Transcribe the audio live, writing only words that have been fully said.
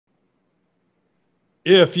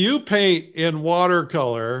If you paint in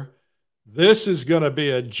watercolor, this is going to be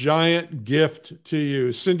a giant gift to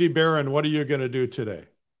you. Cindy Barron, what are you going to do today?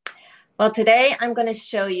 Well, today I'm going to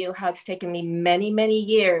show you how it's taken me many, many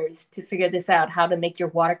years to figure this out, how to make your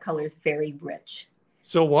watercolors very rich.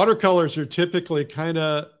 So watercolors are typically kind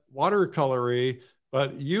of watercolory,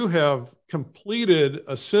 but you have completed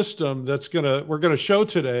a system we're going to show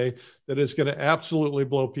today that is going to absolutely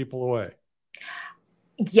blow people away.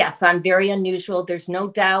 Yes, I'm very unusual. There's no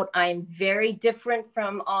doubt I'm very different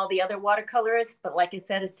from all the other watercolorists, but like I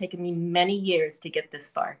said, it's taken me many years to get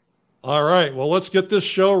this far. All right, well, let's get this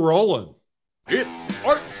show rolling. It's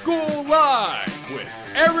Art School Live with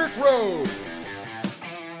Eric Rhodes.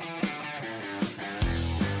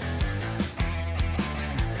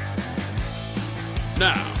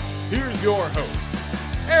 Now, here's your host,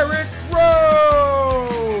 Eric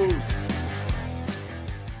Rhodes.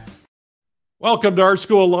 Welcome to Art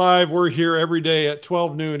School Live. We're here every day at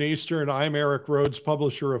 12 noon Eastern. I'm Eric Rhodes,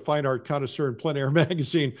 publisher of Fine Art Connoisseur and Plein Air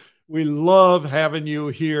Magazine. We love having you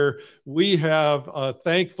here. We have,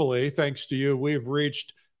 thankfully, thanks to you, we've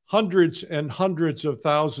reached hundreds and hundreds of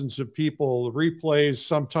thousands of people. Replays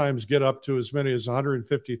sometimes get up to as many as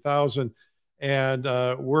 150,000. And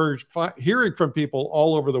we're hearing from people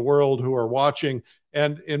all over the world who are watching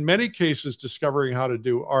and in many cases discovering how to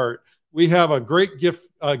do art. We have a great gift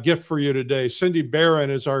for you today. Cindy Barron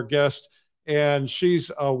is our guest, and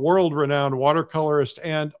she's a world-renowned watercolorist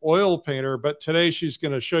and oil painter. But today she's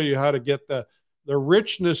going to show you how to get the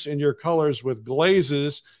richness in your colors with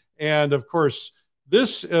glazes. And of course,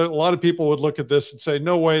 a lot of people would look at this and say,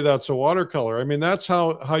 no way, that's a watercolor. I mean, that's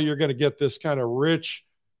how you're going to get this kind of rich,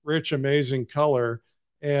 amazing color.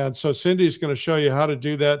 And so Cindy's going to show you how to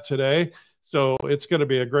do that today. So it's going to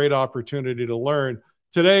be a great opportunity to learn.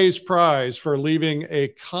 Today's prize for leaving a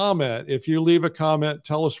comment. If you leave a comment,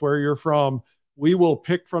 tell us where you're from. We will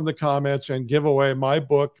pick from the comments and give away my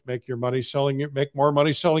book, Make More Money Selling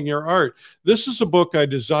Your Art. This is a book I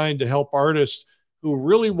designed to help artists who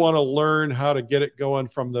really want to learn how to get it going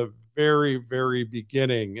from the very, very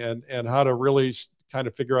beginning and how to really kind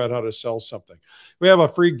of figure out how to sell something. We have a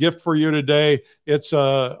free gift for you today. It's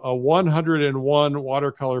a 101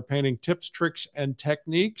 watercolor painting tips, tricks, and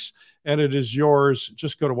techniques, and it is yours.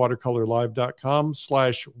 Just go to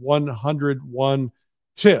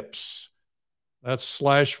watercolorlive.com/101tips. That's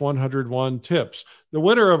 /101tips. The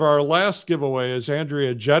winner of our last giveaway is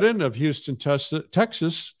Andrea Jedden of Houston,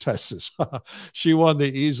 Texas. She won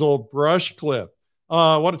the easel brush clip.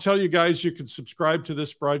 I want to tell you guys you can subscribe to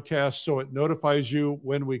this broadcast so it notifies you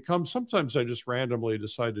when we come. Sometimes I just randomly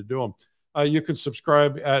decide to do them. You can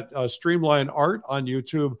subscribe at Streamline Art on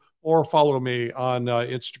YouTube or follow me on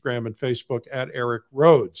Instagram and Facebook at Eric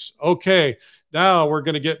Rhodes. Okay, now we're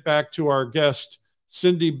going to get back to our guest,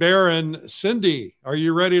 Cindy Barron. Cindy, are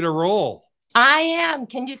you ready to roll? I am.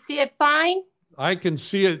 Can you see it fine? I can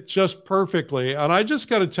see it just perfectly. And I just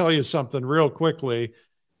got to tell you something real quickly,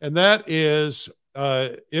 and that is,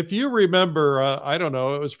 if you remember, I don't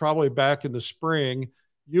know, it was probably back in the spring,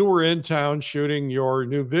 you were in town shooting your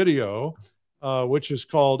new video, which is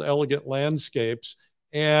called Elegant Landscapes.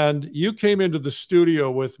 And you came into the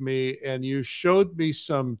studio with me and you showed me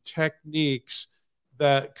some techniques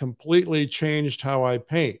that completely changed how I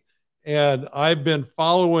paint. And I've been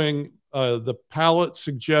following the palette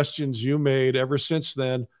suggestions you made ever since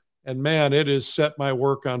then. And man, it has set my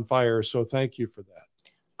work on fire. So thank you for that.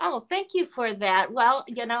 Oh, thank you for that. Well,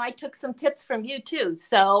 I took some tips from you too.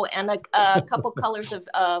 So, and a couple colors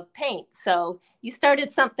of paint. So you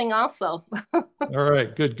started something also. All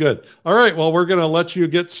right, good. All right, well, we're going to let you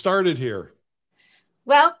get started here.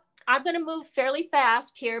 Well, I'm going to move fairly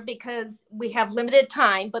fast here because we have limited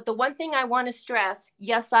time. But the one thing I want to stress,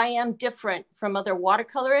 yes, I am different from other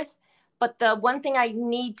watercolorists. But the one thing I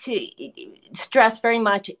need to stress very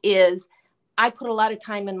much is I put a lot of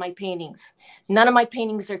time in my paintings. None of my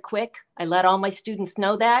paintings are quick. I let all my students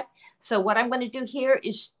know that. So what I'm going to do here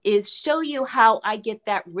is show you how I get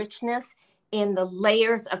that richness in the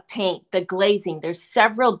layers of paint, the glazing. There's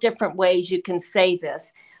several different ways you can say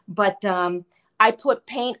this, but I put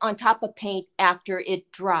paint on top of paint after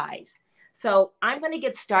it dries. So I'm going to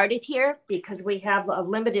get started here because we have a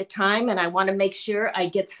limited time and I want to make sure I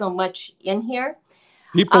get so much in here.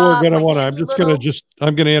 People are going to want to,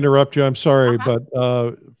 I'm going to interrupt you. I'm sorry. But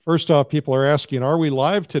first off, people are asking, are we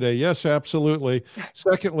live today? Yes, absolutely.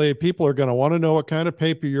 Secondly, people are going to want to know what kind of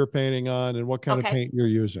paper you're painting on and what kind of paint you're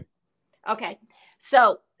using. Okay.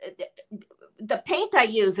 So the paint I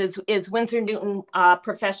use is Winsor Newton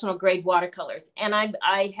professional grade watercolors. And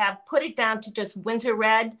I have put it down to just Winsor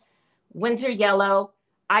red, Winsor yellow,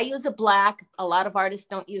 I use a black. A lot of artists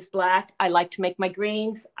don't use black. I like to make my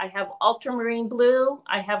greens. I have ultramarine blue.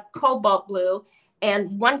 I have cobalt blue.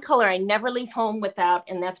 And one color I never leave home without,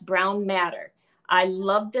 and that's brown madder. I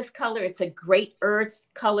love this color. It's a great earth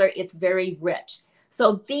color. It's very rich.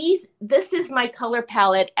 So this is my color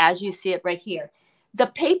palette as you see it right here. The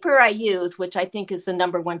paper I use, which I think is the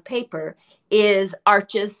 #1 paper, is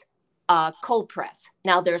Arches cold press.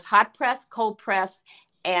 Now there's hot press, cold press,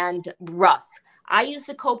 and rough. I use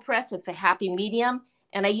the cold press. It's a happy medium,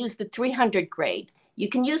 and I use the 300 grade. You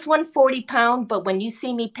can use 140 pound, but when you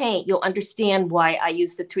see me paint, you'll understand why I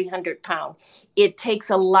use the 300 pound. It takes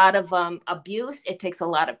a lot of abuse. It takes a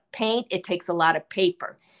lot of paint. It takes a lot of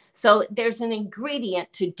paper. So there's an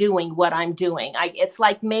ingredient to doing what I'm doing. It's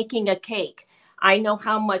like making a cake. I know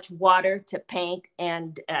how much water to paint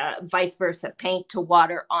and vice versa, paint to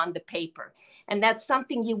water on the paper. And that's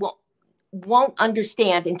something you won't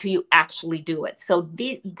understand until you actually do it. So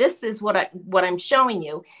this is what I'm showing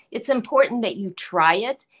you. It's important that you try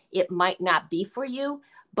it. It might not be for you,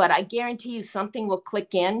 but I guarantee you something will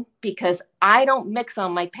click in, because I don't mix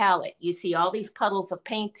on my palette. You see all these puddles of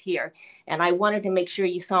paint here, and I wanted to make sure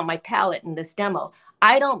you saw my palette in this demo.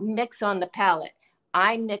 I don't mix on the palette.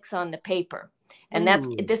 I mix on the paper. And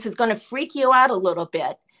this is going to freak you out a little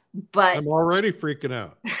bit, but I'm already freaking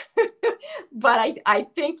out. But I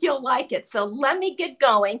think you'll like it. So let me get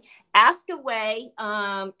going. Ask away.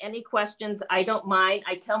 Any questions? I don't mind.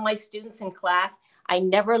 I tell my students in class, I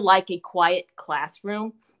never like a quiet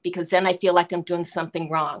classroom, because then I feel like I'm doing something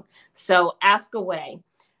wrong. So ask away.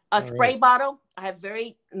 A spray bottle. I have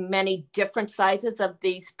very many different sizes of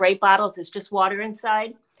these spray bottles. It's just water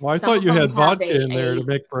inside. Well, I thought you had vodka in there to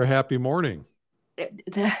make for a happy morning.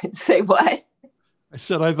 Say what? I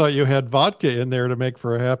said, I thought you had vodka in there to make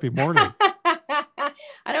for a happy morning.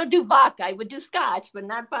 I don't do vodka. I would do scotch, but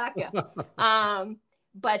not vodka. I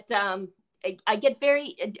get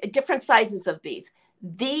very different sizes of these.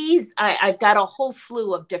 I've got a whole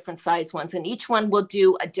slew of different size ones, and each one will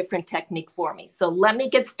do a different technique for me. So let me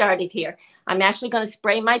get started here. I'm actually going to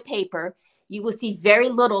spray my paper. You will see very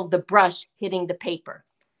little of the brush hitting the paper.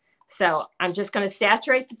 So I'm just going to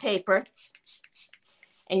saturate the paper.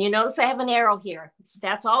 And you notice I have an arrow here.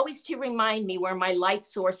 That's always to remind me where my light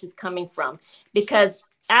source is coming from. Because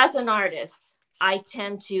as an artist, I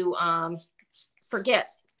tend to forget.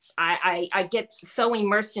 I get so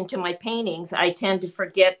immersed into my paintings, I tend to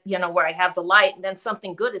forget, where I have the light, and then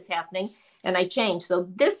something good is happening and I change. So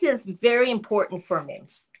this is very important for me.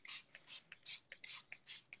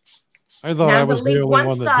 I thought I was the only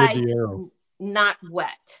one that did the arrow. Not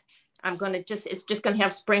wet. It's just going to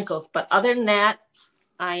have sprinkles. But other than that,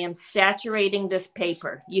 I am saturating this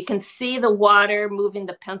paper. You can see the water moving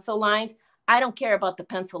the pencil lines. I don't care about the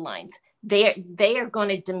pencil lines. They are going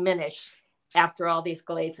to diminish after all these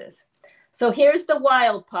glazes. So here's the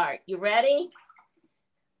wild part. You ready?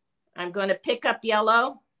 I'm going to pick up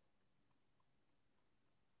yellow.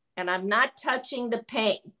 And I'm not touching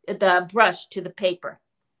the brush to the paper.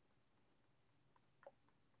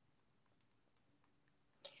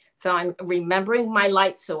 So I'm remembering my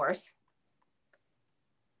light source.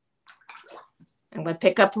 I'm going to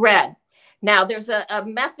pick up red. Now, there's a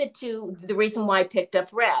method to the reason why I picked up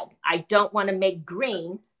red. I don't want to make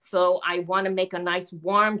green, so I want to make a nice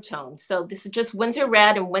warm tone. So this is just Winsor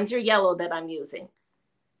red and Winsor yellow that I'm using.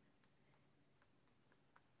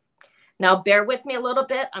 Now, bear with me a little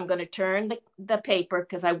bit. I'm going to turn the paper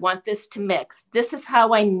because I want this to mix. This is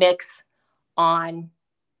how I mix on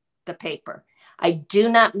the paper. I do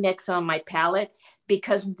not mix on my palette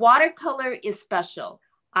because watercolor is special.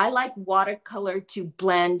 I like watercolor to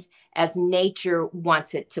blend as nature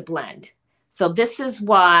wants it to blend. So this is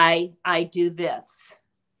why I do this.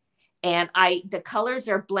 And the colors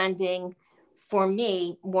are blending for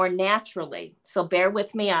me more naturally. So bear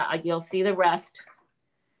with me, you'll see the rest.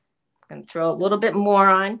 I'm gonna throw a little bit more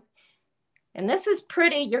on. And this is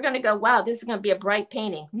pretty, you're gonna go, wow, this is gonna be a bright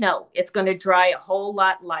painting. No, it's gonna dry a whole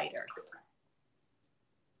lot lighter.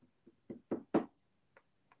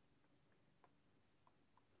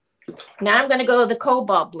 Now I'm going to go to the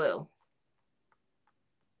cobalt blue.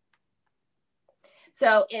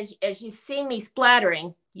 So as you see me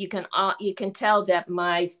splattering, you can tell that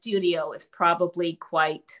my studio is probably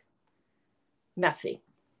quite messy,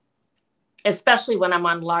 especially when I'm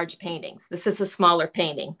on large paintings. This is a smaller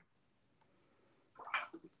painting.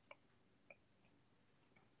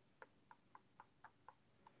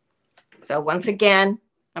 So once again,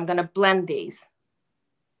 I'm going to blend these.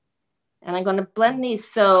 And I'm going to blend these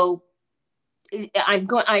so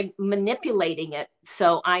I'm manipulating it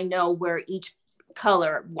so I know where each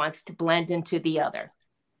color wants to blend into the other.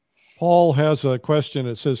 Paul has a question.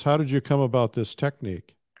 It says, how did you come about this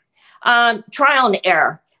technique? Trial and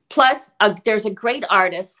error. Plus, there's a great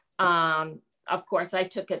artist. Of course, I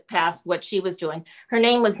took it past what she was doing. Her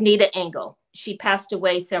name was Nita Engel. She passed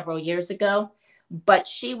away several years ago, but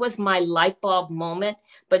she was my light bulb moment.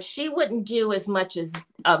 But she wouldn't do as much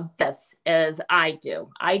of this as I do.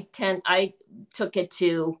 I took it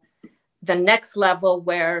to the next level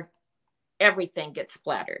where everything gets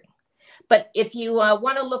splattered. But if you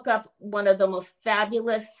want to look up one of the most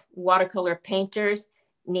fabulous watercolor painters,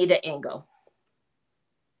 Nita Engel.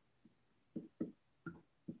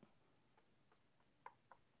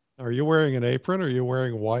 Are you wearing an apron? Or are you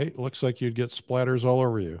wearing white? Looks like you'd get splatters all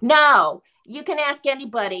over you. No, you can ask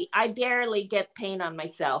anybody. I barely get paint on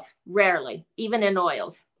myself, rarely, even in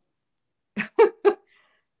oils.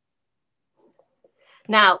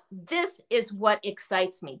 Now, this is what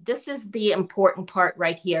excites me. This is the important part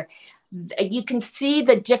right here. You can see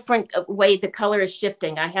the different way the color is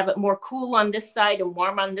shifting. I have it more cool on this side and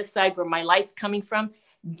warm on this side where my light's coming from.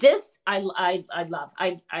 This I love.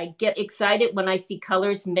 I get excited when I see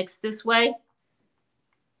colors mixed this way.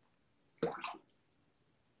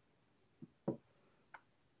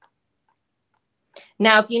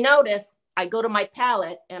 Now, if you notice, I go to my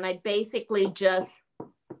palette and I basically just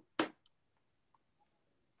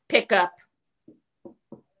pick up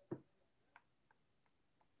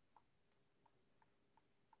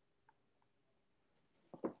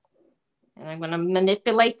and I'm going to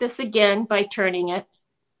manipulate this again by turning it.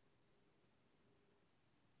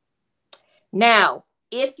 Now,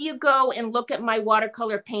 if you go and look at my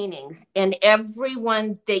watercolor paintings, and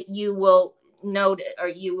everyone that you will note or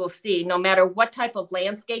you will see, no matter what type of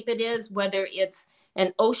landscape it is, whether it's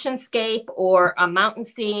an oceanscape or a mountain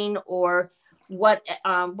scene or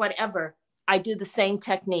whatever, I do the same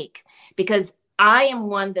technique because I am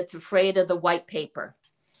one that's afraid of the white paper.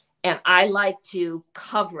 And I like to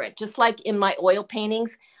cover it, just like in my oil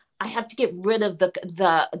paintings. I have to get rid of the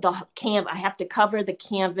canvas. I have to cover the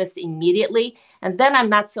canvas immediately, and then I'm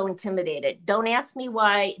not so intimidated. Don't ask me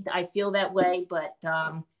why I feel that way, but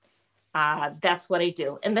that's what I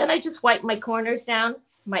do. And then I just wipe my corners down,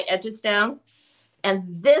 my edges down, and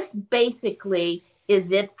this basically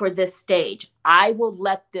is it for this stage. I will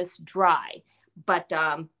let this dry, but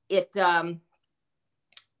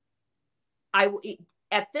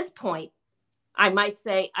at this point, I might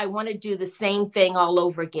say I want to do the same thing all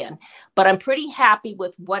over again, but I'm pretty happy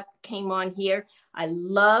with what came on here. I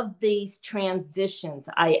love these transitions.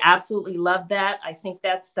 I absolutely love that. I think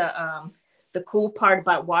that's the cool part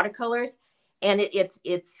about watercolors, and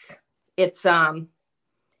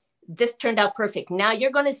this turned out perfect. Now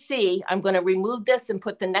you're going to see, I'm going to remove this and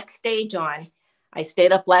put the next stage on. I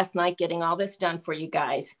stayed up last night getting all this done for you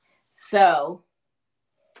guys. So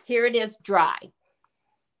here it is dry.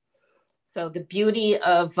 So the beauty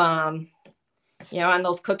of, on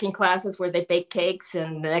those cooking classes where they bake cakes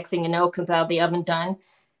and the next thing you know, it comes out of the oven done.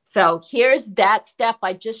 So here's that step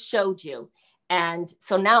I just showed you. And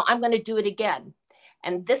so now I'm going to do it again.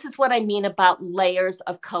 And this is what I mean about layers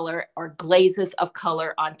of color or glazes of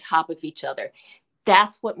color on top of each other.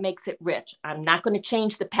 That's what makes it rich. I'm not going to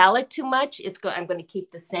change the palette too much. I'm going to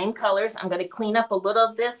keep the same colors. I'm going to clean up a little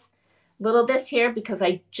of this here because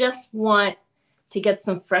I just want to get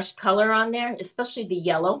some fresh color on there, especially the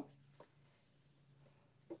yellow.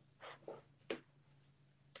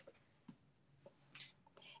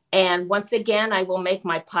 And once again, I will make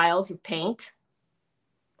my piles of paint.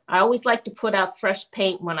 I always like to put out fresh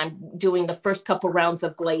paint when I'm doing the first couple rounds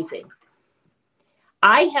of glazing.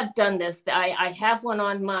 I have done this. I have one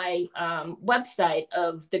on my website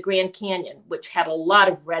of the Grand Canyon, which had a lot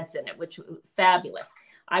of reds in it, which was fabulous.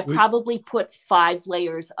 I probably put 5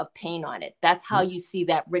 layers of paint on it. That's how you see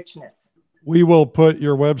that richness. We will put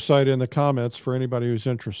your website in the comments for anybody who's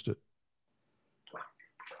interested.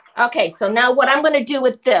 Okay, so now what I'm going to do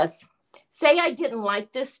with this, say I didn't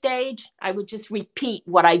like this stage, I would just repeat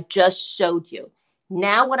what I just showed you.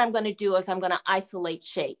 Now what I'm going to do is I'm going to isolate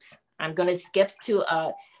shapes. I'm going to skip to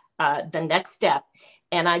the next step.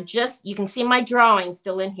 And you can see my drawing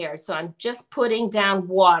still in here. So I'm just putting down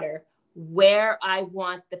water where I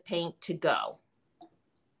want the paint to go.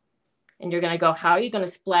 And you're going to go, how are you going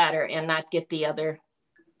to splatter and not get the other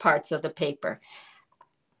parts of the paper?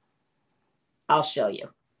 I'll show you.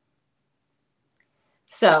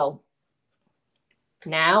 So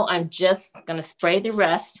now I'm just going to spray the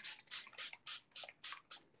rest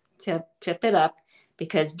to tip it up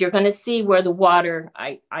because you're going to see where the water,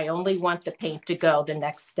 I only want the paint to go the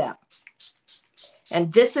next step.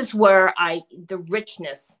 And this is where the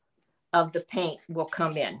richness of the paint will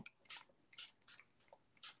come in.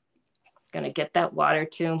 Going to get that water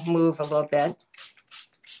to move a little bit.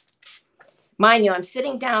 Mind you, I'm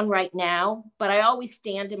sitting down right now, but I always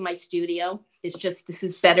stand in my studio. It's just, this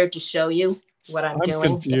is better to show you what I'm doing,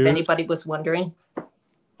 confused. if anybody was wondering.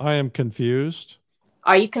 I am confused.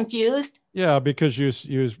 Are you confused? Yeah, because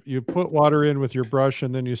you put water in with your brush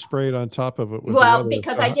and then you spray it on top of it with the Well, other.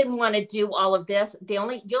 because I didn't want to do all of this.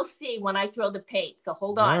 You'll see when I throw the paint. So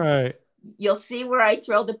hold on. All right. You'll see where I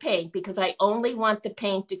throw the paint because I only want the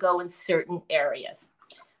paint to go in certain areas.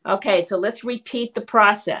 Okay, so let's repeat the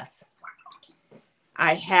process.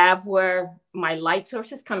 I have where my light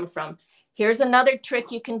source is coming from. Here's another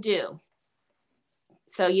trick you can do.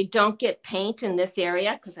 So you don't get paint in this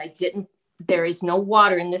area because there is no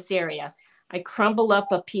water in this area. I crumble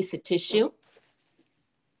up a piece of tissue.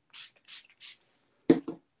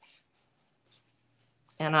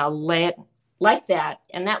 And I'll lay it like that,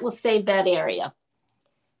 and that will save that area.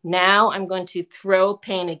 Now I'm going to throw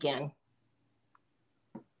paint again.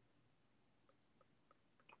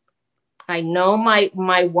 I know my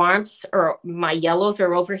warmths or my yellows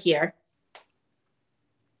are over here.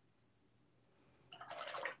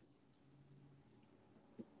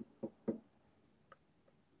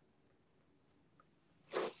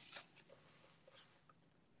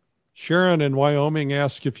 Sharon in Wyoming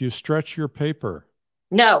asks if you stretch your paper.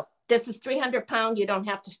 No, this is 300 pound. You don't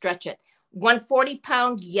have to stretch it. 140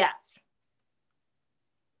 pound, yes.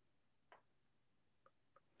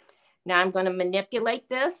 Now I'm going to manipulate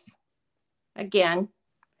this again.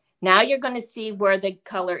 Now you're going to see where the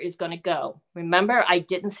color is going to go. Remember, I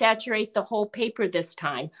didn't saturate the whole paper this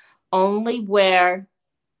time, only where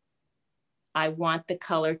I want the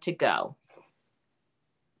color to go.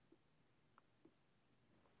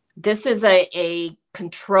 This is a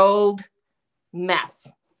controlled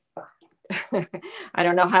mess. I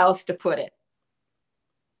don't know how else to put it.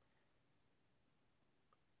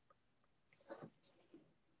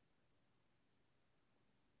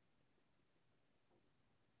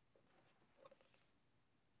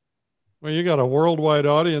 Well, you got a worldwide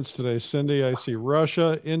audience today, Cindy. I see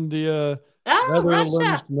Russia, India, Netherlands,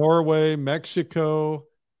 Russia, Norway, Mexico.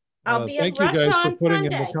 I'll be thank you Russia guys for putting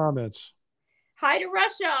Sunday. in the comments. Hi to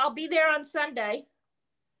Russia. I'll be there on Sunday.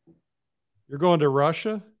 You're going to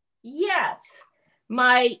Russia? Yes.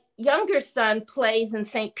 My younger son plays in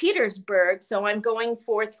St. Petersburg, so I'm going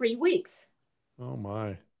for 3 weeks. Oh,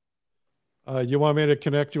 my. You want me to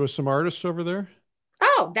connect you with some artists over there?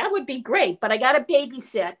 Oh, that would be great, but I got to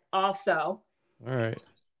babysit also. All right.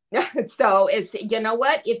 So you know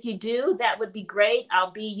what? If you do, that would be great. I'll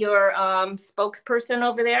be your spokesperson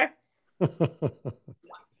over there.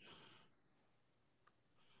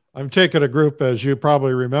 I'm taking a group, as you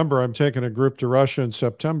probably remember, I'm taking a group to Russia in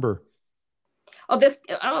September.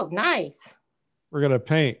 Oh, nice. We're going to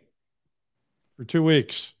paint for 2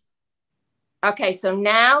 weeks. Okay, so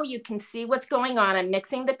now you can see what's going on. I'm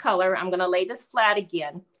mixing the color. I'm going to lay this flat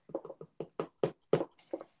again.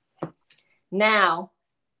 Now,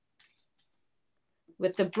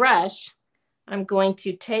 with the brush, I'm going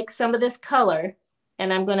to take some of this color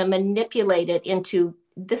and I'm going to manipulate it into,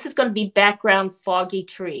 this is going to be background foggy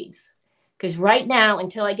trees. Because right now,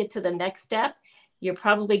 until I get to the next step, you're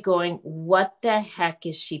probably going, what the heck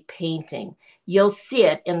is she painting? You'll see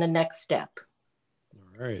it in the next step.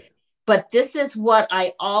 All right. But this is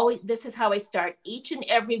this is how I start each and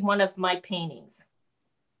every one of my paintings.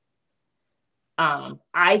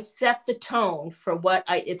 I set the tone for what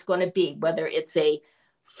it's going to be, whether it's a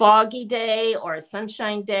foggy day or a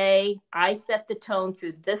sunshine day. I set the tone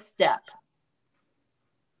through this step.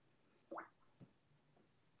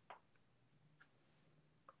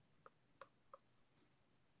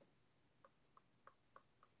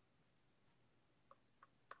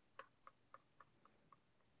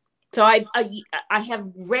 So I have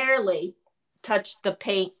rarely touched the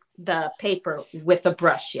paper with a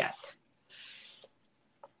brush yet.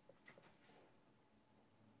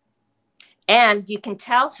 And you can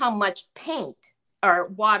tell how much paint or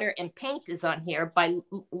water and paint is on here by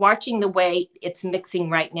watching the way it's mixing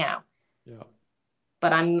right now. Yeah.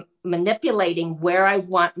 But I'm manipulating where I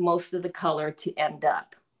want most of the color to end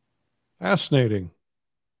up. Fascinating.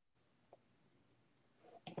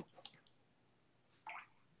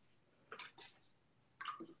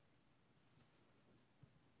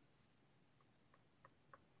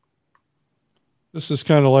 This is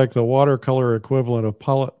kind of like the watercolor equivalent of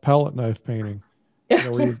palette knife painting,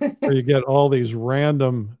 where you get all these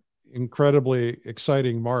random, incredibly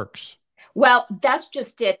exciting marks. Well, that's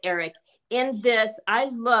just it, Eric. In this, I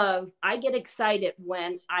get excited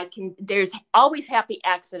when there's always happy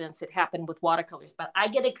accidents that happen with watercolors, but I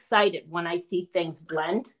get excited when I see things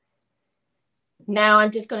blend. Now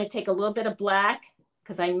I'm just going to take a little bit of black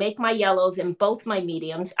because I make my yellows in both my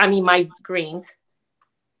mediums. I mean, my greens.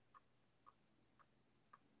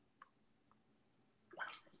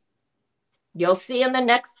 You'll see in the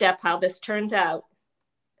next step how this turns out.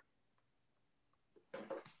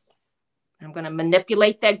 I'm going to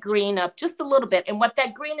manipulate that green up just a little bit. And what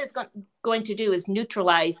that green is going to do is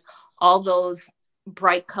neutralize all those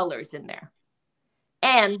bright colors in there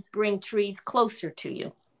and bring trees closer to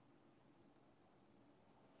you.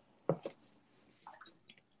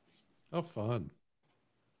 How fun.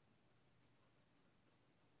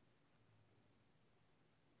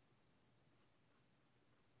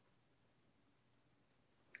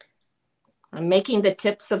 I'm making the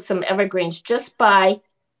tips of some evergreens just by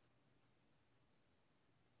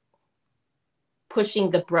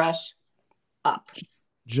pushing the brush up.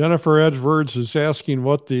 Jennifer Edwards is asking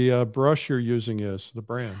what the brush you're using is, the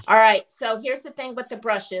brand. All right, so here's the thing with the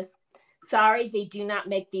brushes. Sorry, they do not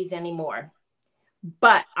make these anymore.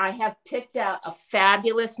 But I have picked out a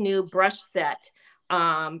fabulous new brush set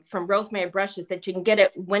from Rosemary Brushes that you can get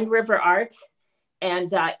at Wind River Arts.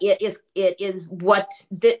 And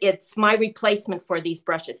it's my replacement for these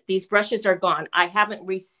brushes. These brushes are gone. I haven't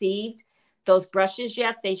received those brushes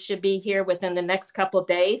yet. They should be here within the next couple of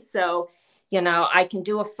days. So, you know, I can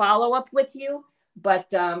do a follow-up with you,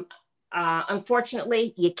 but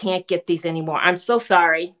unfortunately, you can't get these anymore. I'm so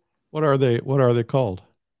sorry. What are they? What are they called?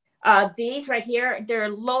 These right here, they're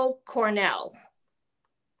low Cornells,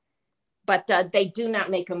 but they do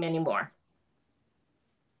not make them anymore.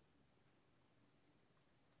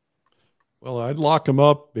 Well, I'd lock them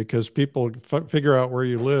up because people figure out where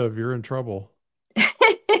you live, you're in trouble.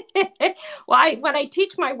 Well, when I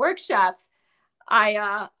teach my workshops,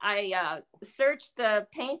 I search the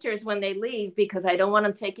painters when they leave because I don't want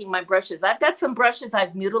them taking my brushes. I've got some brushes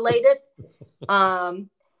I've mutilated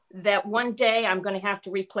that one day I'm going to have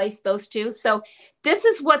to replace those two. So this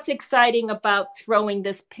is what's exciting about throwing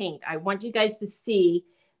this paint. I want you guys to see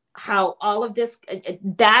how all of this,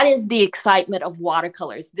 that is the excitement of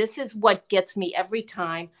watercolors. This is what gets me every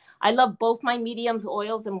time. I love both my mediums,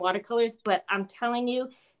 oils and watercolors, but I'm telling you,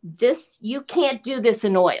 this, you can't do this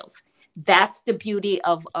in oils. That's the beauty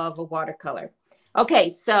of a watercolor. Okay,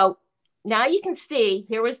 so now you can see,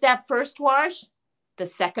 here was that first wash, the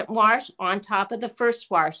second wash on top of the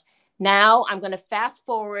first wash. Now I'm going to fast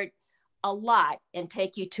forward a lot and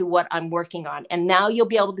take you to what I'm working on. And now you'll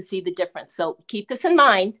be able to see the difference. So keep this in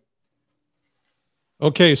mind.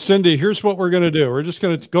 Okay, Cindy, here's what we're going to do. We're just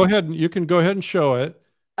going to go ahead and you can go ahead and show it.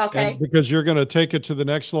 Okay. Because you're going to take it to the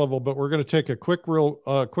next level, but we're going to take a quick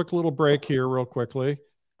little break here real quickly.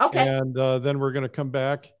 Okay. And then we're going to come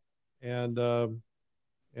back and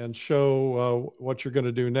show what you're going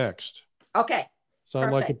to do next. Okay.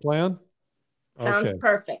 Sound perfect. like a plan? Sounds okay.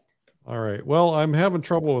 Perfect. All right. Well, I'm having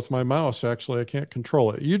trouble with my mouse, actually. I can't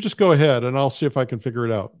control it. You just go ahead and I'll see if I can figure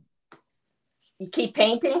it out. You keep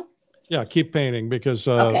painting? Yeah, keep painting because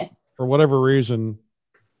okay. For whatever reason,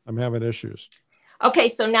 I'm having issues. Okay,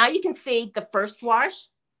 so now you can see the first wash,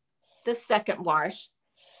 the second wash,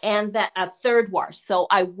 and a third wash. So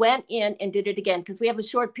I went in and did it again because we have a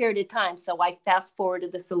short period of time. So I fast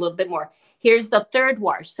forwarded this a little bit more. Here's the third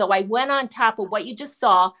wash. So I went on top of what you just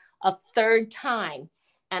saw a third time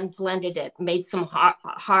and blended it, made some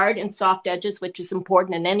hard and soft edges, which is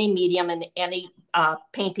important in any medium and any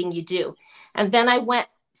painting you do. And then I went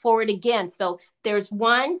forward again. So there's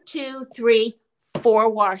 1, 2, 3, 4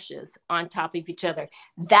 washes on top of each other.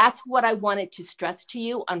 That's what I wanted to stress to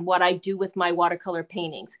you on what I do with my watercolor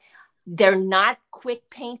paintings. They're not quick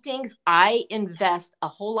paintings. I invest a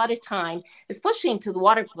whole lot of time, especially into the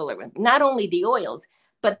watercolor, not only the oils,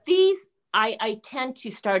 but these, I tend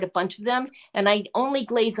to start a bunch of them and I only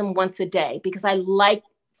glaze them once a day because I like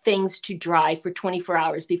things to dry for 24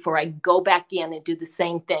 hours before I go back in and do the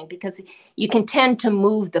same thing, because you can tend to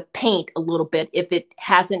move the paint a little bit if it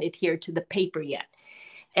hasn't adhered to the paper yet.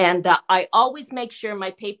 And I always make sure my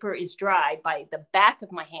paper is dry by the back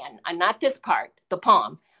of my hand, and not this part, the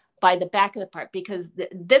palm, by the back of the part, because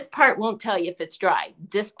this part won't tell you if it's dry.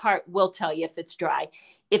 This part will tell you if it's dry.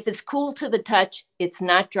 If it's cool to the touch, it's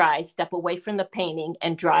not dry. Step away from the painting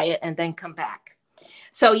and dry it and then come back.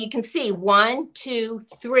 So you can see 1, 2,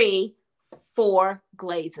 3, 4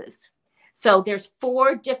 glazes. So there's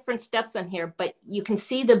 4 different steps on here, but you can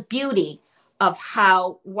see the beauty of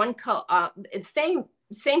how one color, it's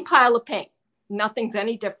same pile of paint. Nothing's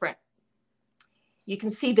any different. You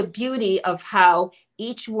can see the beauty of how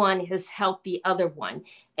each one has helped the other one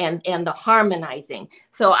and the harmonizing.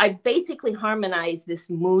 So I basically harmonized this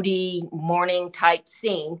moody morning type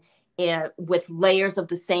scene with layers of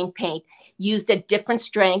the same paint used at different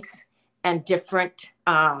strengths and different,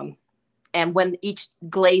 and when each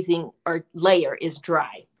glazing or layer is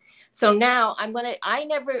dry. So now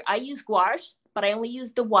I use gouache, but I only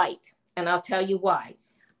use the white. And I'll tell you why.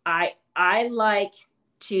 I like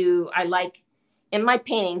in my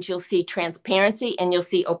paintings, you'll see transparency and you'll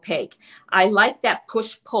see opaque. I like that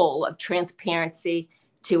push-pull of transparency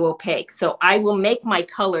to opaque. So I will make my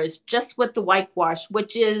colors just with the white gouache,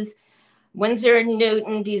 which is Winsor &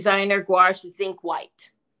 Newton Designer Gouache Zinc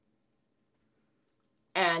White.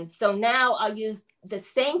 And so now I'll use the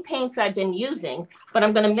same paints I've been using, but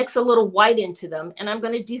I'm going to mix a little white into them, and I'm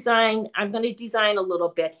going to design a little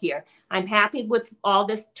bit here. I'm happy with all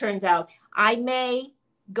this turns out. I may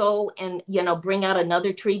go and, bring out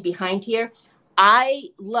another tree behind here. I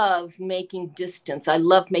love making distance. I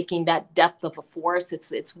love making that depth of a forest.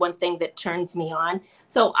 It's one thing that turns me on.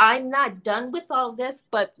 So I'm not done with all this,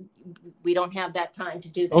 but we don't have that time to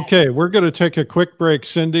do that. Okay, we're going to take a quick break,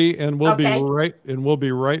 Cindy, and we'll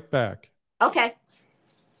be right back. Okay.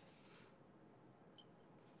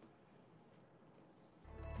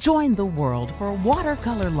 Join the world for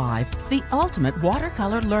Watercolor Live, the ultimate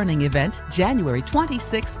watercolor learning event, January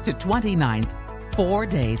 26th to 29th. 4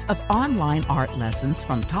 days of online art lessons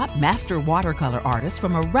from top master watercolor artists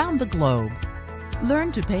from around the globe.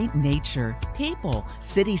 Learn to paint nature, people,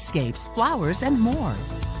 cityscapes, flowers, and more.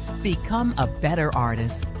 Become a better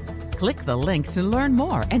artist. Click the link to learn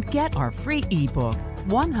more and get our free ebook,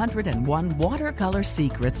 101 Watercolor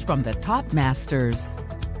Secrets from the Top Masters.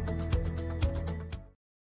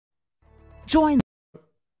 Join.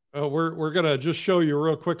 We're going to just show you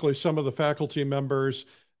real quickly some of the faculty members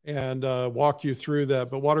and walk you through that.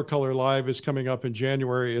 But Watercolor Live is coming up in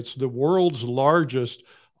January. It's the world's largest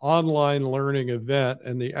online learning event,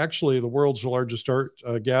 and the world's largest art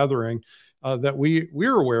gathering that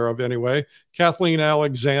we're aware of anyway. Kathleen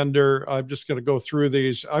Alexander, I'm just going to go through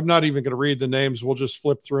these. I'm not even going to read the names. We'll just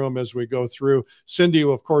flip through them as we go through. Cindy,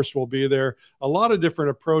 of course, will be there. A lot of different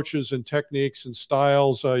approaches and techniques and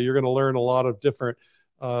styles. You're going to learn a lot of different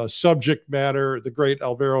subject matter. The great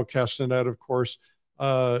Alvaro Castanet, of course,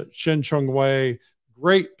 Shin Chung Wei,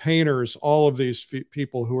 great painters, all of these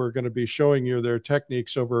people who are going to be showing you their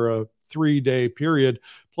techniques over a 3-day period.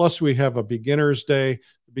 Plus, we have a beginner's day.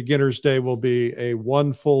 The beginner's day will be a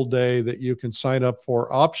 1 full day that you can sign up for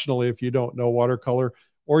optionally if you don't know watercolor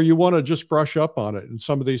or you want to just brush up on it. And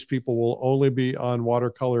some of these people will only be on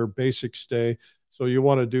watercolor basics day. So you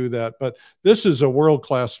want to do that. But this is a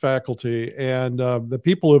world-class faculty, and the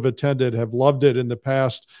people who've attended have loved it in the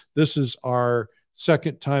past. This is our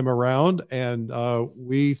second time around, and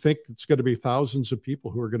we think it's going to be thousands of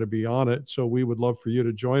people who are going to be on it. So we would love for you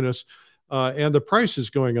to join us. And the price is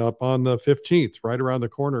going up on the 15th, right around the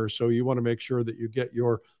corner. So you want to make sure that you get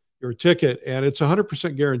your ticket, and it's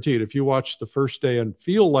 100% guaranteed. If you watch the first day and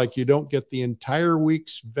feel like you don't get the entire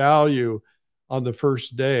week's value on the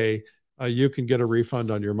first day, you can get a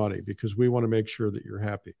refund on your money, because we want to make sure that you're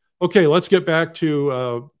happy. Okay, let's get back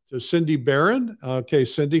to Cindy Barron. Okay,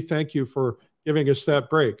 Cindy, thank you for giving us that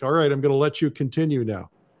break. All right, I'm going to let you continue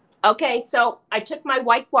now. Okay, so I took my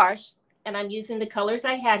white gouache, and I'm using the colors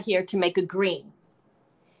I had here to make a green.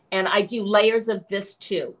 And I do layers of this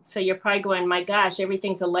too. So you're probably going, my gosh,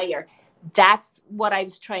 everything's a layer. That's what I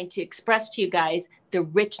was trying to express to you guys, the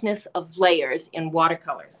richness of layers in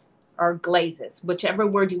watercolors or glazes, whichever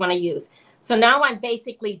word you want to use. So now I'm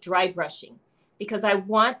basically dry brushing, because I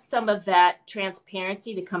want some of that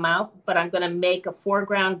transparency to come out, but I'm going to make a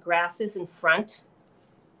foreground grasses in front.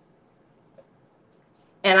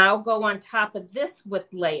 And I'll go on top of this with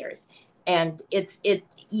layers. And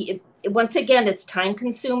once again, it's time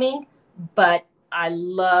consuming, but I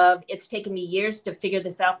love, it's taken me years to figure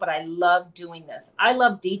this out, but I love doing this. I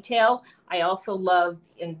love detail. I also love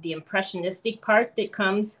the impressionistic part that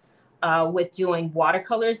comes with doing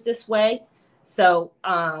watercolors this way. So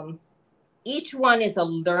each one is a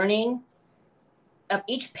learning of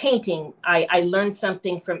each painting. I learned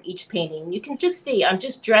something from each painting. You can just see, I'm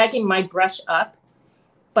just dragging my brush up,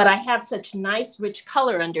 but I have such nice rich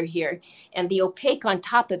color under here, and the opaque on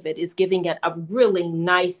top of it is giving it a really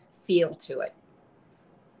nice feel to it.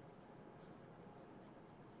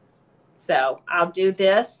 So I'll do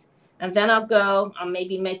this, and then I'll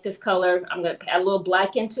maybe make this color. I'm going to add a little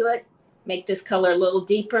black into it, make this color a little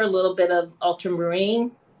deeper, a little bit of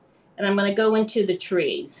ultramarine, and I'm going to go into the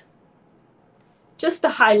trees just to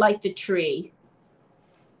highlight the tree,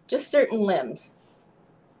 just certain limbs.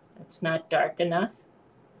 That's not dark enough.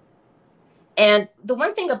 And the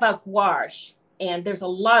one thing about gouache, and there's a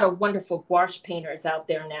lot of wonderful gouache painters out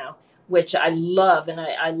there now, which I love, and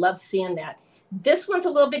I love seeing that. This one's a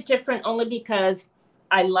little bit different only because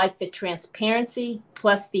I like the transparency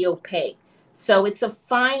plus the opaque. So it's a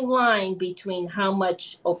fine line between how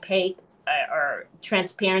much opaque or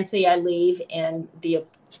transparency I leave and the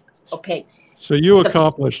opaque. So you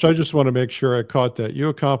accomplished, I just want to make sure I caught that. You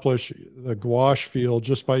accomplished the gouache feel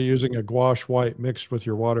just by using a gouache white mixed with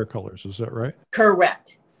your watercolors. Is that right?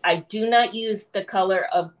 Correct. I do not use the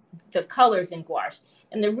colors in gouache.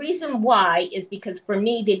 And the reason why is because for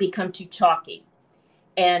me, they become too chalky.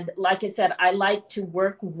 And like I said, I like to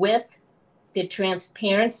work with the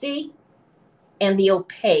transparency and the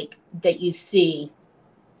opaque that you see.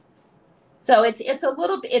 So it's a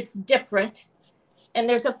little bit, it's different. And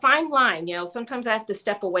there's a fine line, you know, sometimes I have to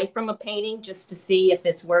step away from a painting just to see if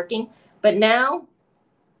it's working. But now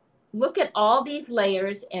look at all these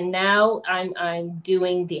layers, and now I'm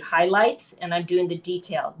doing the highlights and I'm doing the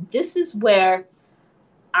detail. This is where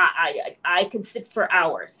I could sit for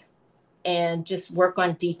hours and just work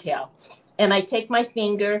on detail. And I take my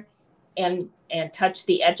finger and touch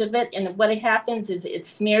the edge of it. And what happens is it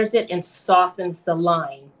smears it and softens the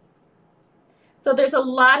line. So there's a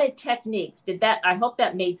lot of techniques. I hope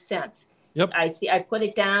that made sense. Yep. I put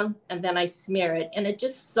it down and then I smear it and it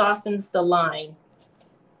just softens the line.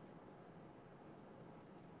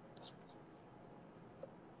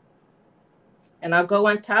 And I'll go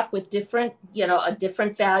on top with different, you know, a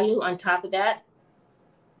different value on top of that.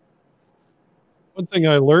 One thing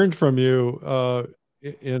I learned from you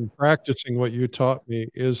in practicing what you taught me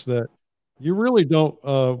is that you really don't,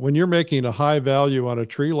 when you're making a high value on a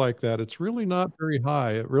tree like that, it's really not very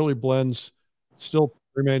high. It really blends, still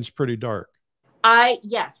remains pretty dark.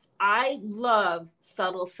 Yes, I love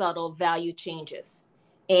subtle value changes.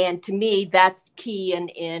 And to me, that's key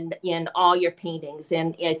in all your paintings.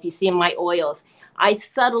 And if you see in my oils, I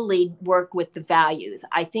subtly work with the values.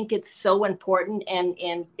 I think it's so important,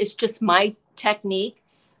 and it's just my technique.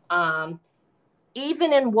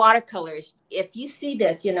 Even in watercolors, if you see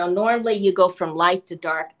this, you know, normally you go from light to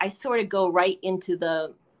dark. I sort of go right into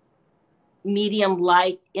the medium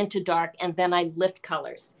light into dark, and then I lift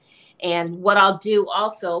colors. And what I'll do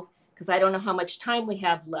also, because I don't know how much time we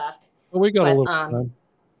have left. Well, we got a little time.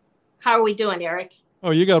 How are we doing, Eric?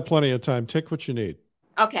 Oh, you got plenty of time. Take what you need.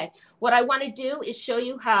 Okay. What I want to do is show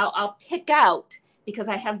you how I'll pick out, because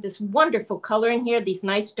I have this wonderful color in here, these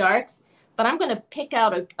nice darks, but I'm going to pick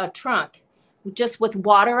out a trunk just with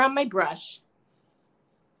water on my brush.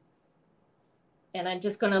 And I'm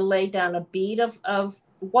just going to lay down a bead of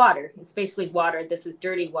water. It's basically water. This is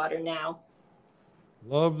dirty water now.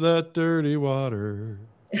 Love that dirty water.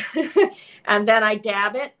 And then I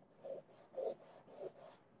dab it.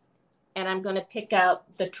 And I'm going to pick out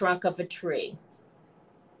the trunk of a tree.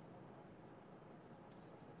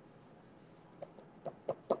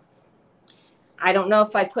 I don't know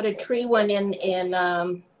if I put a tree one in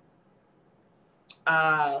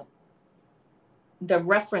the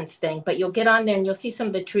reference thing, but you'll get on there and you'll see some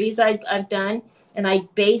of the trees I've done. And I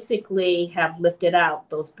basically have lifted out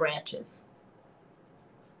those branches.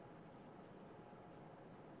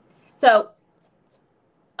 So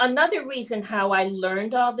another reason how I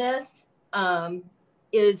learned all this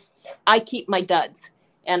is I keep my duds.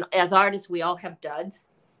 And as artists, we all have duds.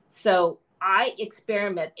 So I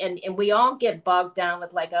experiment, and we all get bogged down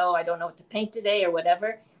with like, oh, I don't know what to paint today or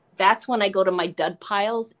whatever. That's when I go to my dud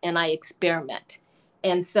piles and I experiment.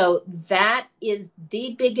 And so that is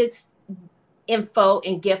the biggest info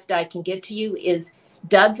and gift I can give to you is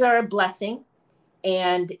duds are a blessing.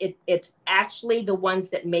 And it's actually the ones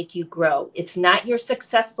that make you grow. It's not your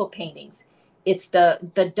successful paintings. It's the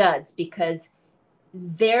duds, because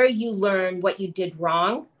there you learn what you did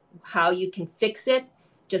wrong, how you can fix it.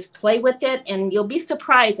 Just play with it, and you'll be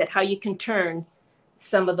surprised at how you can turn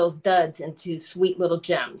some of those duds into sweet little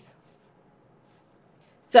gems.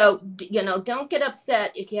 So, you know, don't get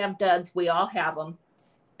upset if you have duds. We all have them,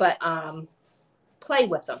 but play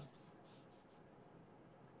with them.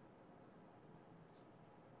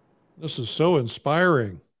 This is so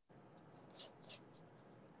inspiring.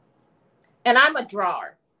 And I'm a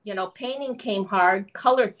drawer. You know, painting came hard.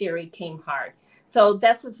 Color theory came hard. So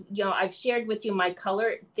that's, you know, I've shared with you my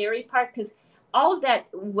color theory part, because all of that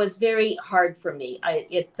was very hard for me. I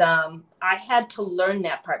had to learn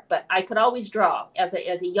that part, but I could always draw. As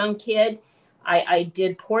a young kid, I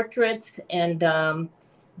did portraits, and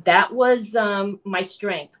that was my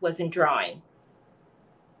strength, was in drawing.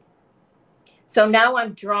 So now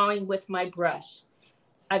I'm drawing with my brush.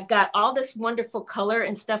 I've got all this wonderful color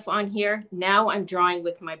and stuff on here. Now I'm drawing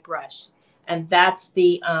with my brush. And that's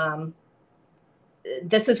the,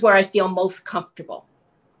 this is where I feel most comfortable.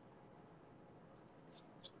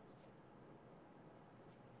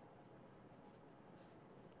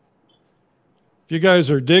 If you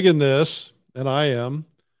guys are digging this, and I am,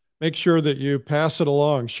 make sure that you pass it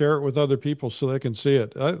along, share it with other people so they can see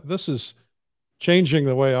it. This is changing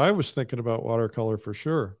the way I was thinking about watercolor for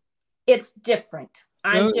sure. It's different.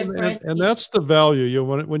 I'm different. And that's the value.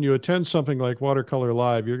 When you attend something like Watercolor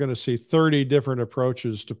Live, you're going to see 30 different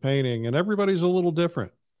approaches to painting, and everybody's a little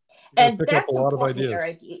different. And that's important,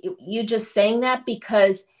 Eric. You just saying that,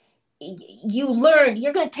 because you learn,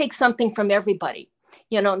 you're going to take something from everybody.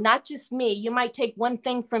 You know, not just me. You might take one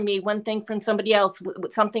thing from me, one thing from somebody else,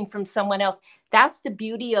 something from someone else. That's the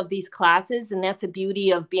beauty of these classes, and that's the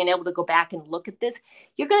beauty of being able to go back and look at this.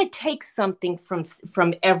 You're going to take something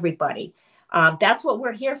from everybody. That's what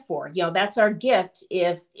we're here for. You know, that's our gift.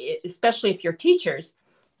 Especially if you're teachers,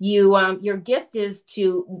 your gift is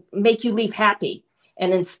to make you leave happy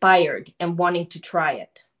and inspired and wanting to try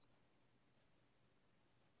it.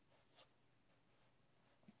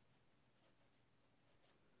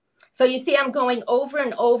 So you see, I'm going over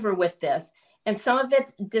and over with this, and some of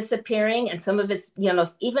it's disappearing, and some of it's, you know,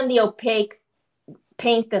 even the opaque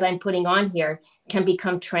paint that I'm putting on here can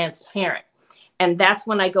become transparent. And that's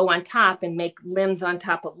when I go on top and make limbs on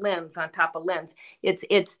top of limbs on top of limbs.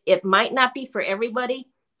 It might not be for everybody,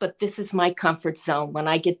 but this is my comfort zone when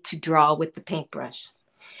I get to draw with the paintbrush.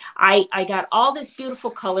 I got all this beautiful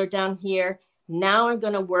color down here. Now I'm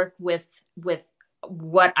going to work with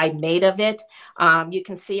what I made of it. You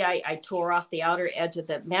can see I tore off the outer edge of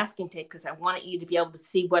the masking tape because I wanted you to be able to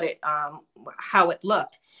see what how it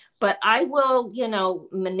looked. But I will, you know,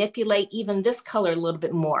 manipulate even this color a little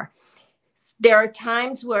bit more. There are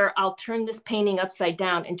times where I'll turn this painting upside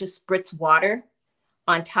down and just spritz water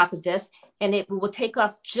on top of this, and it will take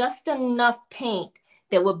off just enough paint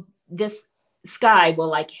that this sky will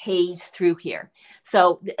like haze through here.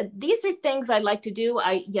 So these are things I like to do.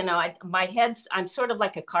 I'm sort of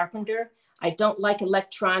like a carpenter. I don't like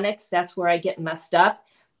electronics. That's where I get messed up.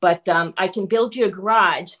 But I can build you a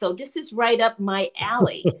garage. So this is right up my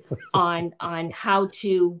alley on how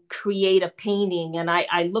to create a painting. And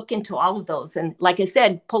I look into all of those. And like I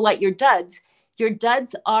said, pull out your duds. Your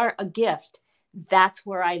duds are a gift. That's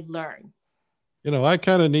where I learn. You know, I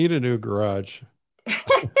kind of need a new garage.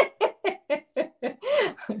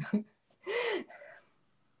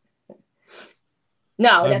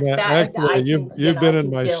 No, that's bad. Actually, you've been in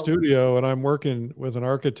my studio, and I'm working with an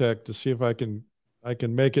architect to see if I can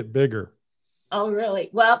make it bigger. Oh, really?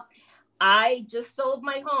 Well, I just sold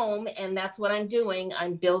my home, and that's what I'm doing.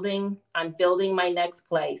 I'm building my next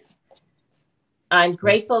place. I'm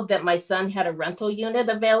grateful that my son had a rental unit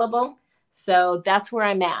available. So that's where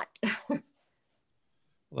I'm at. Well,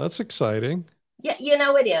 that's exciting. Yeah, you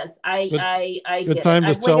know it is. Good time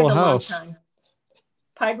to sell a house.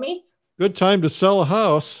 Pardon me? Good time to sell a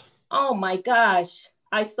house. Oh my gosh.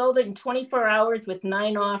 I sold it in 24 hours with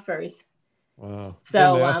 9 offers. Wow.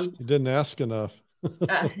 So you didn't ask enough.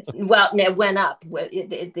 Well, it went up.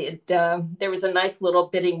 There was a nice little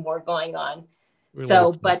bidding war going on.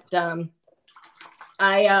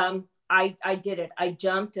 I did it. I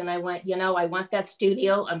jumped and I went, you know, I want that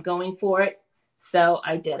studio. I'm going for it. So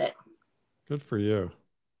I did it. Good for you.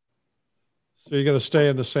 So you're going to stay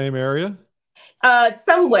in the same area?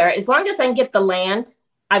 Somewhere, as long as I can get the land.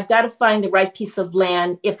 I've got to find the right piece of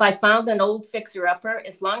land. If I found an old fixer-upper,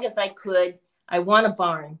 as long as I could, I want a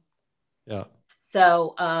barn. Yeah.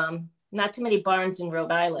 So not too many barns in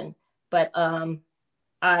Rhode Island, but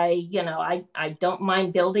I don't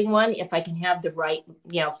mind building one if I can have the right,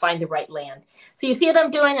 find the right land. So you see what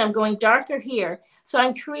I'm doing? I'm going darker here. So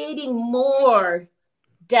I'm creating more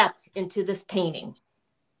depth into this painting.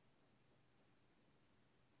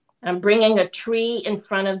 I'm bringing a tree in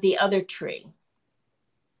front of the other tree.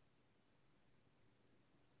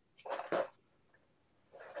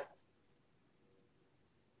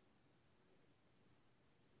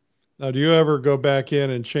 Now, do you ever go back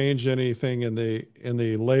in and change anything in the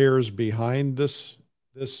layers behind this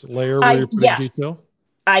layer where you put detail?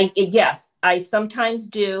 Yes, I sometimes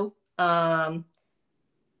do.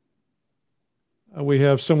 We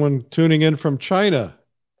have someone tuning in from China.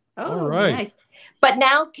 Oh, all right. Nice. But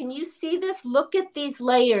now, can you see this? Look at these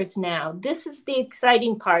layers now. This is the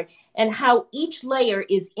exciting part, and how each layer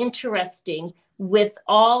is interesting with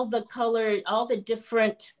all the colors, all the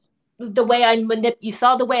different, the way you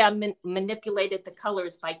saw the way I manipulated the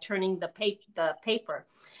colors by turning the paper.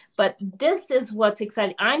 But this is what's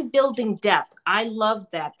exciting. I'm building depth. I love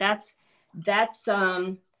that. That's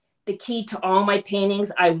the key to all my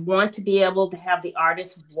paintings. I want to be able to have the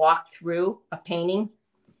artist walk through a painting.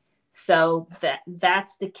 So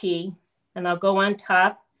that's the key. And I'll go on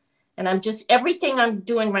top, and everything I'm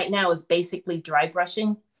doing right now is basically dry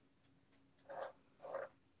brushing.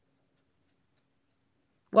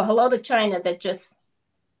 Well, hello to China that just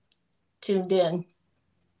tuned in.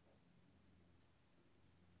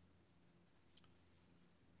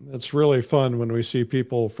 It's really fun when we see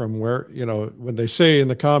people from where, when they say in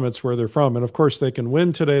the comments where they're from. And of course, they can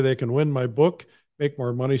win today. They can win my book, Make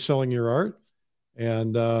More Money Selling Your Art.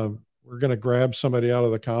 And we're going to grab somebody out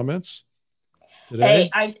of the comments today.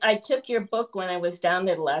 Hey, I took your book when I was down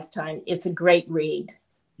there the last time. It's a great read.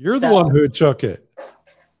 You're the one who took it.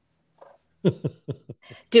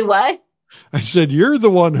 Do what? I said, you're the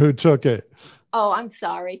one who took it. Oh, I'm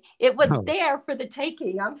sorry. It was there for the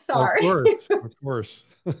taking. I'm sorry. Of course.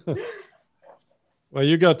 Well,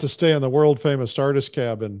 you got to stay in the world famous artist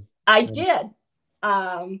cabin. I did.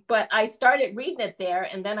 But I started reading it there,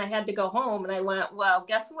 and then I had to go home, and I went, well,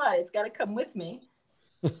 guess what? It's got to come with me.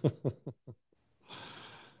 Yeah,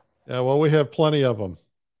 well, we have plenty of them.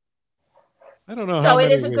 I don't know how many.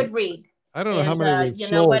 So it is a good read. I don't know how many we've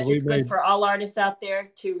sold. You know what? It's good for all artists out there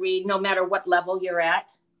to read, no matter what level you're at.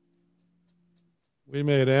 We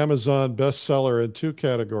made Amazon bestseller in 2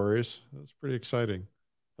 categories. That's pretty exciting.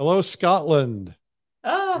 Hello, Scotland.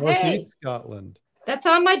 Oh, Northeast hey. Scotland. That's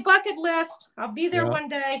on my bucket list. I'll be there one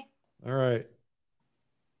day. All right.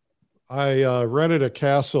 I rented a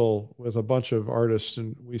castle with a bunch of artists,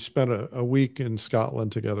 and we spent a week in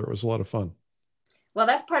Scotland together. It was a lot of fun. Well,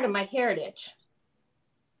 that's part of my heritage.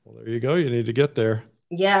 Well, there you go. You need to get there.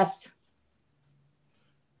 Yes.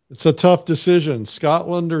 It's a tough decision.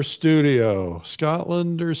 Scotland or studio?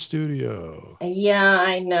 Scotland or studio? Yeah,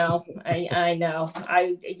 I know. I know.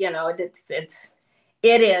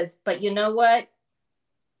 It is. But you know what?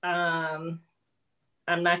 I'm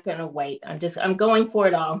not going to wait. I'm going for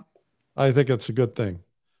it all. I think it's a good thing.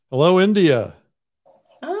 Hello, India.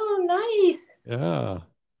 Oh, nice. Yeah.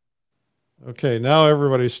 Okay. Now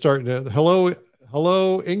everybody's starting to, hello,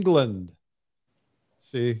 England.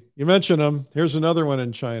 See, you mentioned them. Here's another one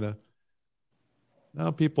in China.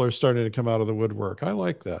 Now people are starting to come out of the woodwork. I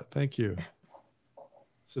like that. Thank you.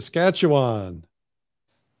 Saskatchewan.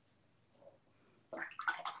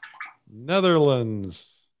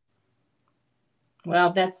 Netherlands.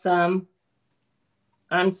 Well, that's, I'm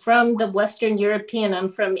from the Western European. I'm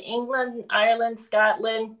from England, Ireland,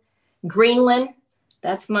 Scotland, Greenland.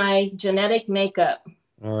 That's my genetic makeup.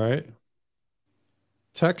 All right.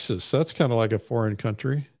 Texas, that's kind of like a foreign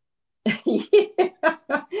country. Yeah.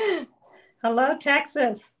 Hello,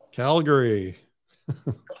 Texas. Calgary.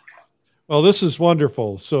 Well, this is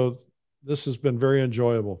wonderful. So this has been very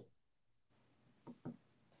enjoyable.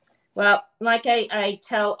 Well, like I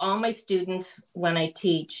tell all my students when I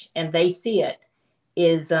teach, and they see it,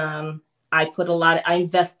 is I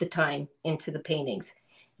invest the time into the paintings.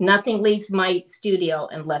 Nothing leaves my studio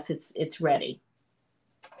unless it's ready.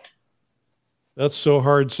 That's so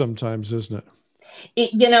hard sometimes, isn't it?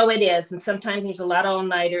 It is. And sometimes there's a lot of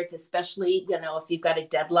all-nighters, especially, if you've got a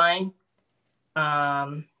deadline.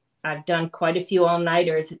 I've done quite a few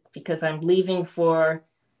all-nighters because I'm leaving for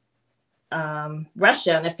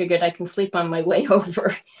Russia, and I figured I can sleep on my way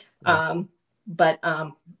over. But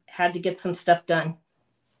had to get some stuff done.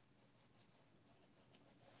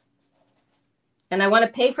 And I want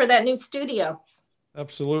to pay for that new studio.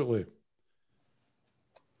 Absolutely.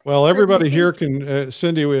 Well, everybody here can,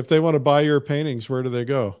 Cindy, if they want to buy your paintings, where do they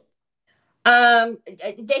go?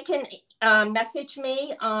 They can message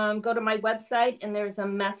me, go to my website, and there's a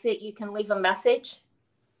message. You can leave a message.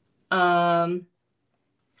 I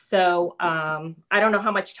don't know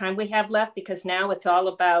how much time we have left because now it's all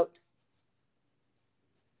about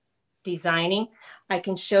designing. I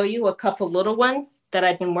can show you a couple little ones that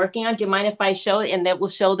I've been working on. Do you mind if I show it? And that will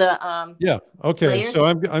show the yeah. Okay. layers? So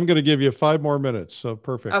I'm going to give you 5 more minutes. So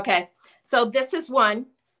perfect. Okay. So this is one.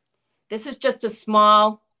 This is just a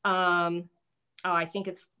small, I think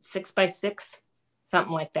it's 6 by 6,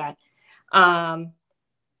 something like that.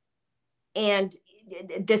 And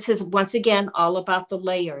this is, once again, all about the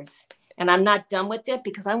layers. And I'm not done with it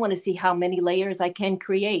because I want to see how many layers I can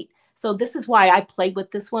create. So this is why I play with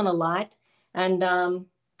this one a lot. And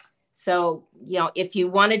if you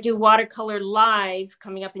want to do watercolor live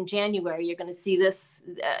coming up in January, you're going to see this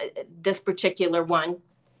particular one.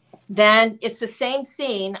 Then it's the same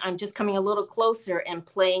scene. I'm just coming a little closer and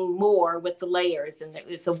playing more with the layers. And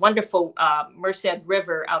it's a wonderful Merced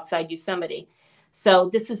River outside Yosemite. So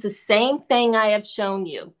this is the same thing I have shown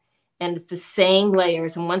you. And it's the same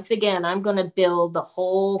layers. And once again, I'm going to build the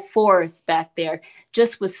whole forest back there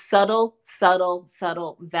just with subtle, subtle,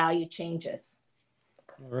 subtle value changes.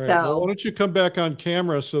 All right. Well, why don't you come back on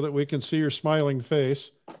camera so that we can see your smiling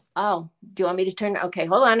face? Oh, do you want me to turn? Okay,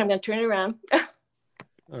 hold on. I'm going to turn it around.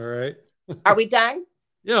 All right. Are we done?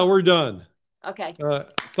 Yeah, we're done. Okay.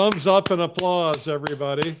 Thumbs up and applause,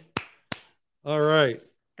 everybody. All right.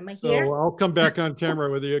 Am I here? So I'll come back on camera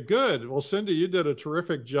with you. Good. Well, Cindy, you did a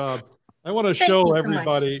terrific job. I want to show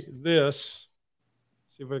everybody this.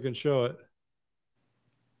 See if I can show it.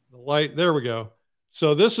 The light. There we go.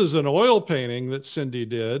 So this is an oil painting that Cindy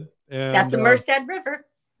did. And that's the Merced River.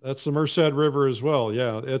 That's the Merced River as well.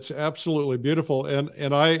 Yeah, it's absolutely beautiful.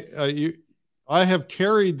 And I have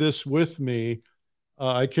carried this with me.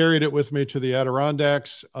 I carried it with me to the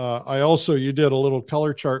Adirondacks. You did a little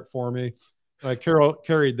color chart for me. I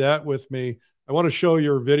carried that with me. I want to show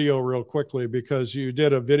your video real quickly because you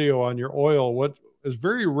did a video on your oil. What is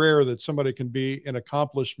very rare that somebody can be an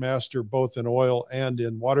accomplished master both in oil and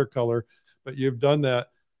in watercolor, but you've done that.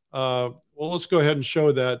 Well, let's go ahead and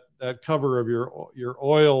show that cover of your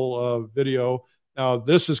oil video. Now,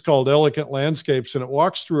 this is called Elegant Landscapes, and it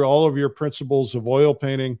walks through all of your principles of oil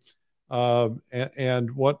painting.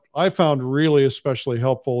 And what I found really especially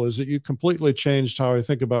helpful is that you completely changed how I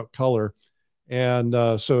think about color. And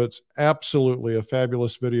so it's absolutely a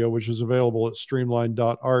fabulous video, which is available at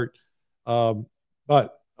streamline.art.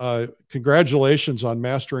 But congratulations on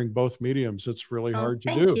mastering both mediums. It's really hard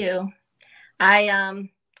to do. Thank you. I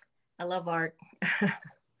love art.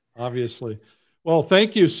 Obviously. Well,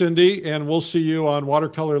 thank you, Cindy. And we'll see you on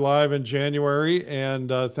Watercolor Live in January. And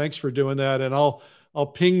thanks for doing that. And I'll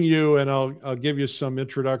ping you and I'll give you some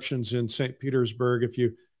introductions in St. Petersburg. If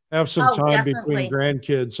you have some time between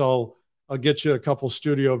grandkids, I'll get you a couple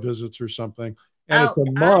studio visits or something. And it's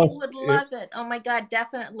a must. I would love it. Oh my God,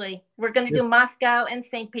 definitely. We're going to do Moscow and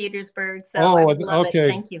St. Petersburg. So okay.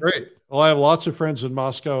 Thank you. Great. Well, I have lots of friends in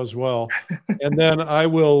Moscow as well. And then I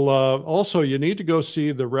will also, you need to go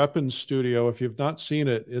see the Repin studio. If you've not seen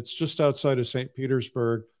it, it's just outside of St.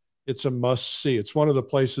 Petersburg. It's a must see. It's one of the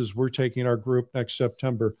places we're taking our group next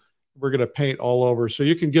September. We're going to paint all over, so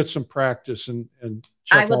you can get some practice and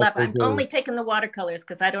check. I would love. I'm only taking the watercolors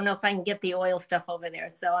because I don't know if I can get the oil stuff over there.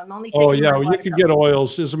 So I'm only. Oh yeah, well, you can get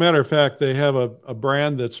oils. As a matter of fact, they have a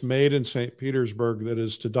brand that's made in St. Petersburg that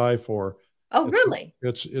is to die for. Oh really?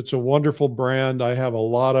 It's a wonderful brand. I have a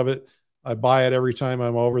lot of it. I buy it every time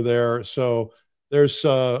I'm over there. So there's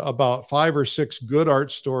about 5 or 6 good art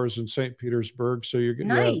stores in St. Petersburg. So you're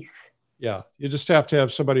nice. Yeah, you just have to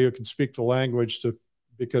have somebody who can speak the language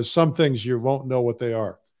because some things you won't know what they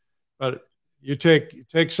are. But you take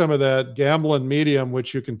some of that Gamblin medium,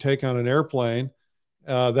 which you can take on an airplane.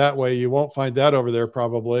 That way you won't find that over there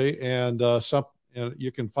probably. And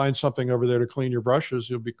you can find something over there to clean your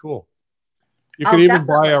brushes. It'll be cool. You can even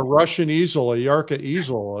buy a Russian easel, a Yarka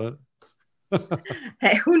easel.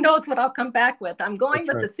 Hey, who knows what I'll come back with? I'm going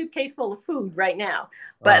with the suitcase full of food right now.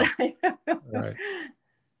 But all right.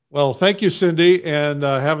 Well, thank you, Cindy, and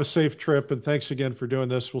have a safe trip. And thanks again for doing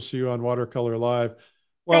this. We'll see you on Watercolor Live.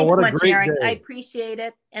 Well, thanks much, Eric. I appreciate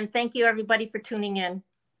it. And thank you, everybody, for tuning in.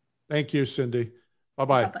 Thank you, Cindy.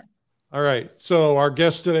 Bye-bye. Bye-bye. All right. So our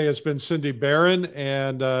guest today has been Cindy Barron,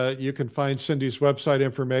 and you can find Cindy's website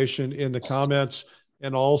information in the comments.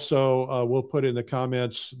 And also we'll put in the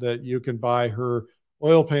comments that you can buy her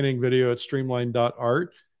oil painting video at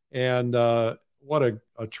streamline.art. And what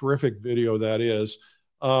a terrific video that is.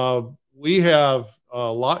 We have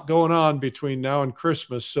a lot going on between now and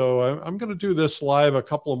Christmas. So I'm going to do this live a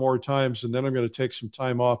couple of more times, and then I'm going to take some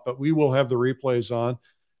time off, but we will have the replays on.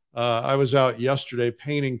 I was out yesterday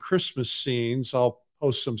painting Christmas scenes. I'll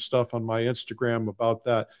post some stuff on my Instagram about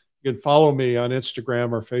that. You can follow me on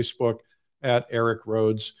Instagram or Facebook at Eric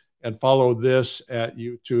Rhodes, and follow this at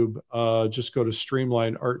YouTube. Just go to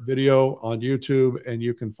Streamline Art Video on YouTube, and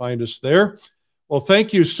you can find us there. Well,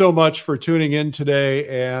 thank you so much for tuning in today,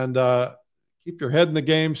 and keep your head in the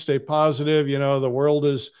game, stay positive. You know, the world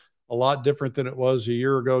is a lot different than it was a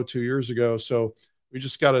year ago, 2 years ago. So we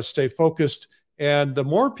just got to stay focused. And the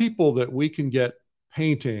more people that we can get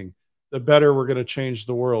painting, the better we're going to change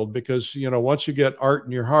the world. Because, you know, once you get art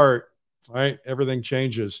in your heart, right, everything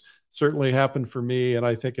changes. Certainly happened for me, and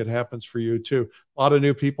I think it happens for you too. A lot of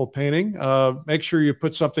new people painting. Make sure you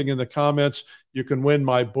put something in the comments. You can win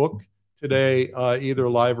my book today, either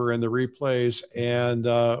live or in the replays. And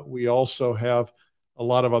we also have a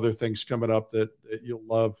lot of other things coming up that you'll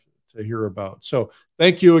love to hear about. So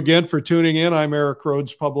thank you again for tuning in. I'm Eric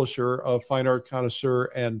Rhodes, publisher of Fine Art Connoisseur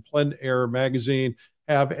and Plein Air magazine.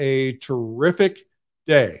 Have a terrific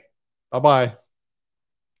day. Bye-bye.